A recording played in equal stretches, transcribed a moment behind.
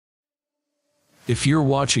If you're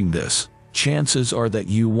watching this, chances are that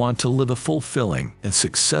you want to live a fulfilling and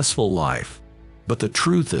successful life. But the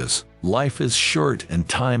truth is, life is short and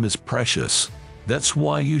time is precious. That's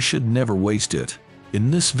why you should never waste it. In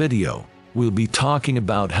this video, we'll be talking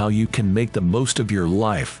about how you can make the most of your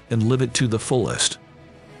life and live it to the fullest.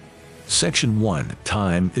 Section 1.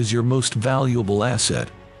 Time is your most valuable asset.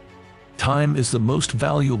 Time is the most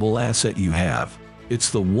valuable asset you have. It's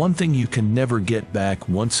the one thing you can never get back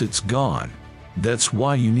once it's gone. That's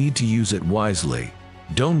why you need to use it wisely.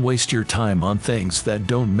 Don't waste your time on things that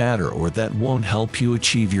don't matter or that won't help you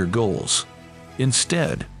achieve your goals.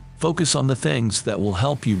 Instead, focus on the things that will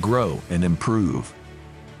help you grow and improve.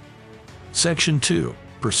 Section 2.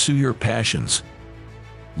 Pursue your passions.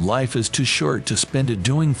 Life is too short to spend it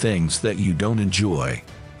doing things that you don't enjoy.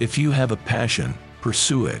 If you have a passion,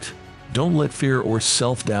 pursue it. Don't let fear or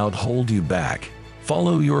self-doubt hold you back.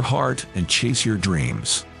 Follow your heart and chase your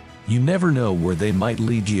dreams. You never know where they might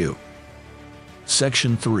lead you.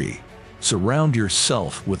 Section 3. Surround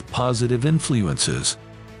yourself with positive influences.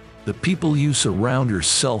 The people you surround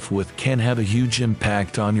yourself with can have a huge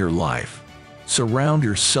impact on your life. Surround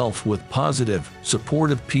yourself with positive,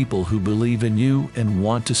 supportive people who believe in you and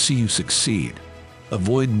want to see you succeed.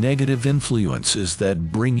 Avoid negative influences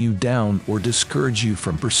that bring you down or discourage you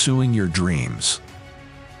from pursuing your dreams.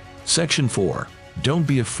 Section 4. Don't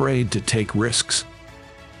be afraid to take risks.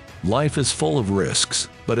 Life is full of risks,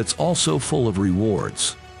 but it's also full of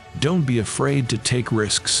rewards. Don't be afraid to take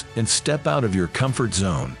risks and step out of your comfort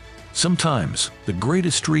zone. Sometimes, the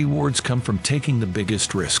greatest rewards come from taking the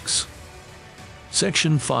biggest risks.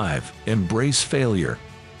 Section 5. Embrace failure.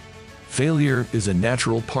 Failure is a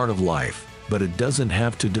natural part of life, but it doesn't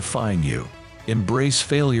have to define you. Embrace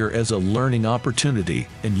failure as a learning opportunity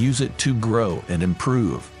and use it to grow and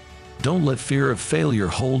improve. Don't let fear of failure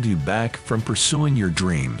hold you back from pursuing your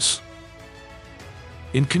dreams.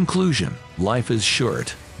 In conclusion, life is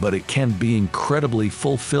short, but it can be incredibly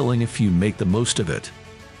fulfilling if you make the most of it.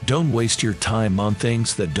 Don't waste your time on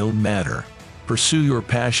things that don't matter. Pursue your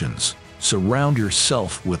passions, surround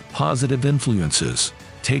yourself with positive influences,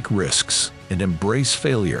 take risks, and embrace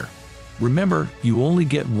failure. Remember, you only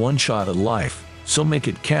get one shot at life, so make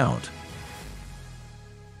it count.